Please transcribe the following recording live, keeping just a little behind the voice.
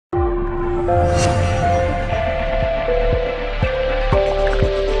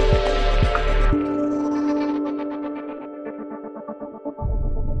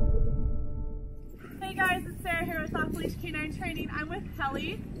I'm with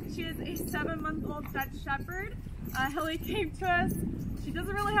Helli. She is a 7-month-old Dutch Shepherd. Helli came to us. She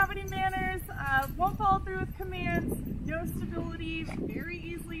doesn't really have any manners, won't follow through with commands, no stability, very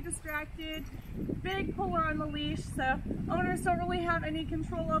easily distracted, big puller on the leash, so owners don't really have any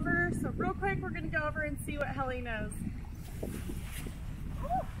control over her. So real quick, we're going to go over and see what Helli knows.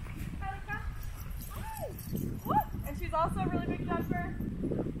 Ooh, Helli, come. Ooh. And she's also a really big jumper.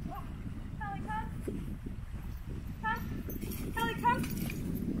 Helli, come. Come. Helli, come.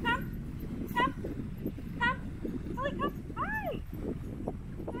 Come. Come. Come. Helli, come. Hi.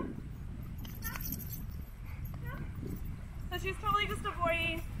 Come. Come. Come. So she's totally just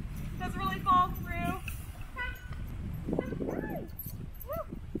avoiding. Doesn't really fall through. Come. Come. Hi. Woo.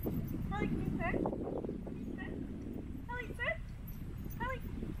 Helli, can you sit? Can you sit? Helli, sit. Helli,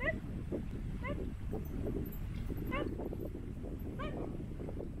 sit. Sit. Sit. Sit.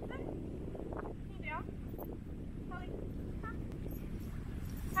 Sit. Knee down. Helli, come.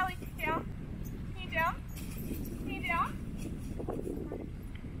 Helli, down. Knee down. Knee down.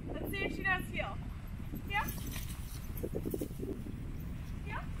 Let's see if she does heel. Yeah?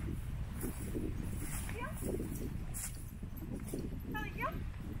 Yeah? Yeah? Helli, yeah?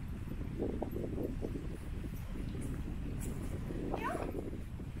 Yeah?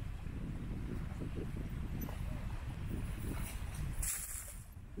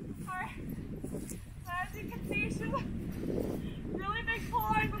 Alright. As you can see, she's a really big pull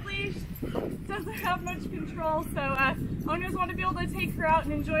on the leash. Doesn't have much control, so owners want to be able to take her out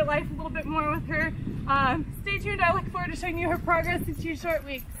and enjoy life a little bit more with her. Stay tuned. I look forward to showing you her progress in 2 short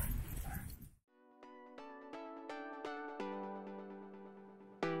weeks.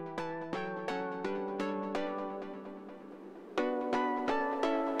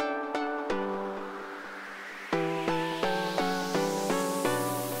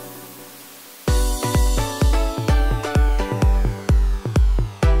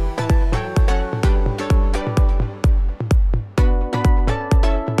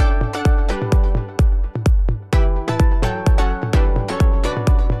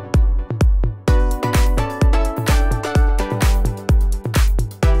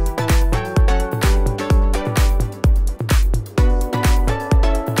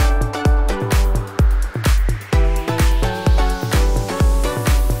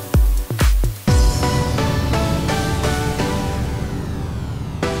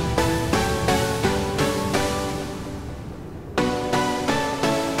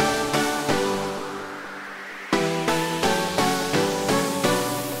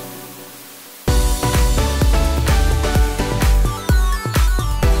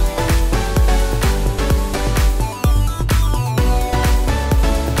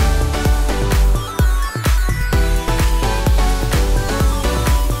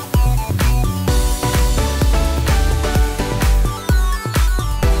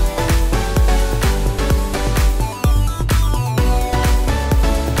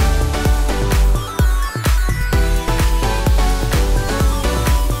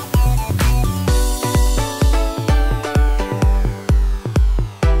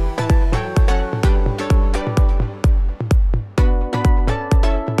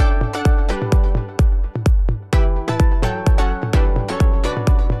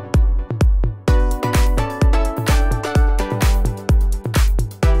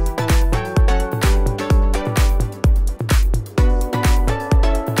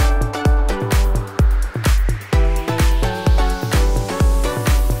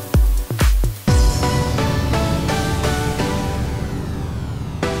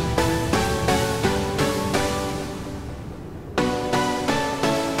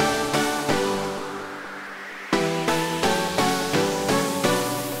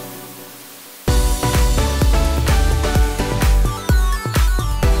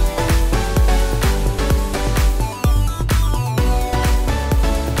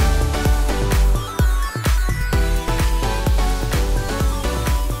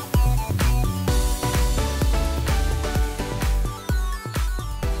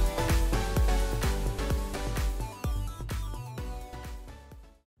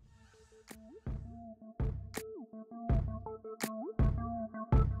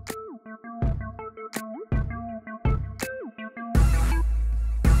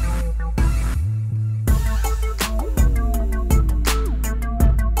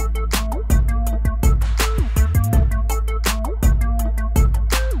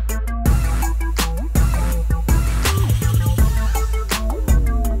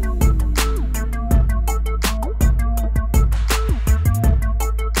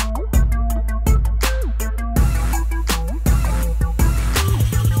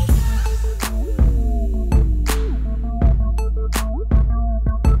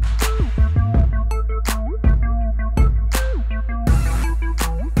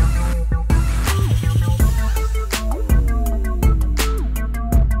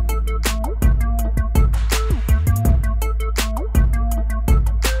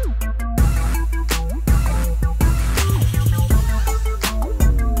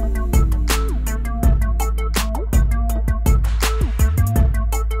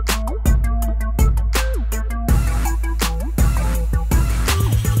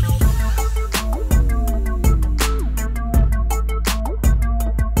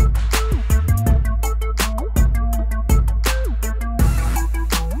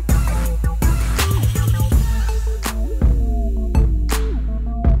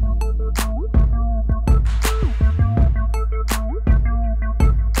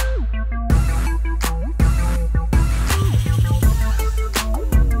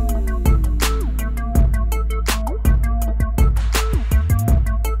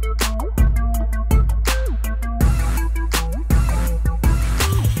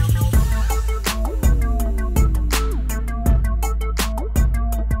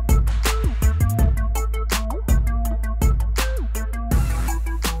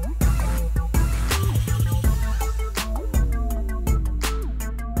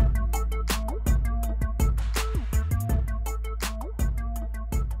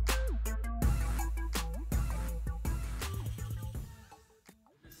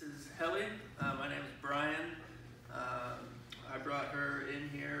 Helli. My name is Brian. I brought her in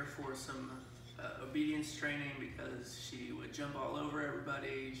here for some obedience training because she would jump all over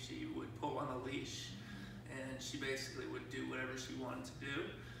everybody, she would pull on the leash, and she basically would do whatever she wanted to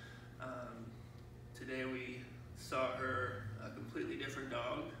do. Today we saw her a completely different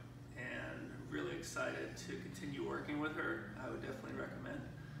dog, and really excited to continue working with her. I would definitely recommend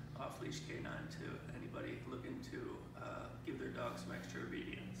Off-Leash K9 to anybody looking to give their dog some extra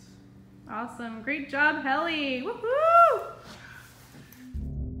obedience. Awesome. Great job, Helli. Woohoo!